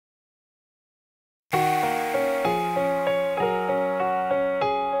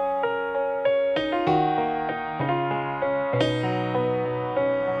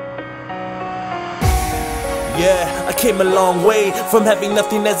Yeah, I came a long way from having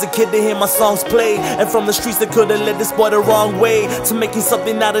nothing as a kid to hear my songs play, and from the streets that could've led this boy the wrong way to making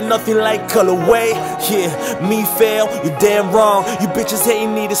something out of nothing like colorway. Yeah, me fail, you damn wrong. You bitches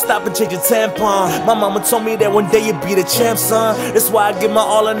hating need to stop and change your tampon. My mama told me that one day you'd be the champ, son. That's why I give my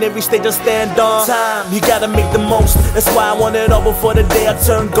all on every stage I stand on. Time, you gotta make the most. That's why I want it all before the day I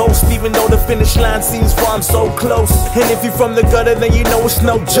turn ghost. Even though the finish line seems far, I'm so close. And if you're from the gutter, then you know it's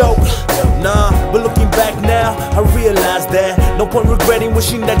no joke. Nah, but looking back now, I realize that no point regretting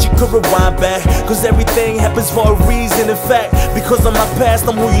wishing that you could rewind back, cause everything happens for a reason. In fact, because of my past,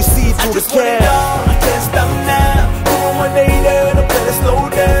 I'm who you see through the cam. I can't stop now. Doing 180, don't better slow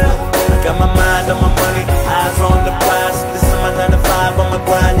down. I got my mind on my money, eyes on the prize. This is my 9 to 5 on my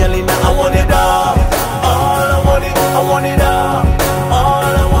grind, yelling out, I want it all. All I want it, I want it all. All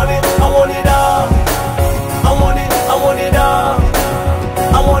I want it, I want it all. I want it, I want it all.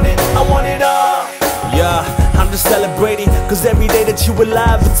 I want it, I want it all. Yeah, I'm just celebrating, cause every day that you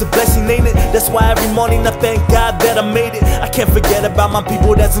alive, it's a blessing, ain't it? That's why every morning I thank God that I made it. I can't forget about my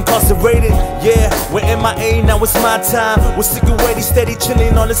people that's incarcerated. Yeah, we're MIA, now it's my time. We're sick and ready, steady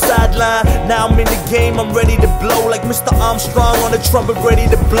chilling on the sideline. Now I'm in the game, I'm ready to blow, like Mr. Armstrong on the trumpet, ready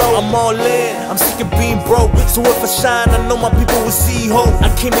to blow. I'm all in, I'm sick of being broke, so if I shine, I know my people will see hope. I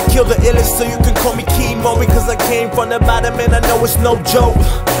came to kill the illest, so you can call me chemo, because I came from the bottom and I know it's no joke.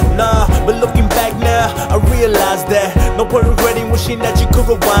 Nah, but looking back now, I realize that no point regretting wishing that you could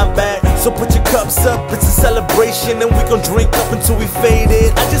rewind back. So put your cups up, it's a celebration, and we gon' drink up until we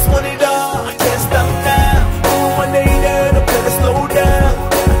faded. I just want it all, I can't stop now. Doing 180, don't better slow down.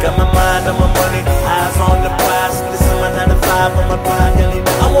 I got my mind on my money, eyes on the prize. This is my 9 to 5 on my grind, yelling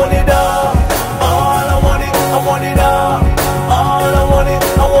out, I want it all. All I want it, I want it all. All I want it,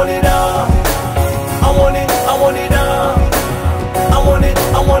 I want it all. I want it, I want it all. I want it,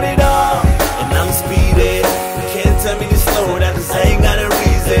 I want it all. And I'm speeding, you can't tell me to slow down, cause I ain't got a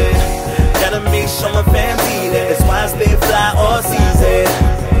reason. Gotta make sure my fam's eating, that's why I stay fly all season.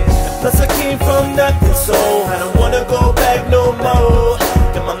 Plus I came from nothing, so I don't wanna go back no more.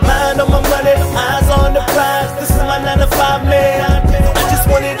 Got my mind on my money, eyes on the prize. This is my 9 to 5, man. I just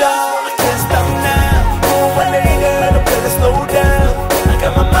want it all, I can't stop now. Doing 180, don't better slow down. I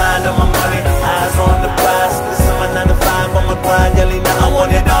got my mind on my money, eyes on the prize. This is my 9 to 5 on my grind, yelling out, I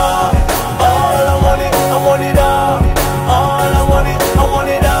want it all. All I want it, I want it all. All I want it, I want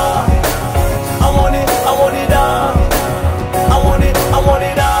it all. I want it, I want it all. I want it, I want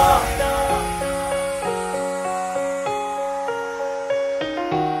it all.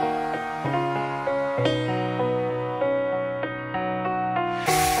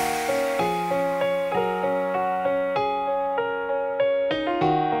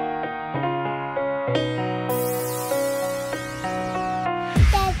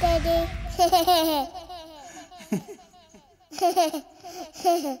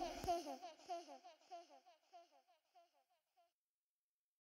 Daddy.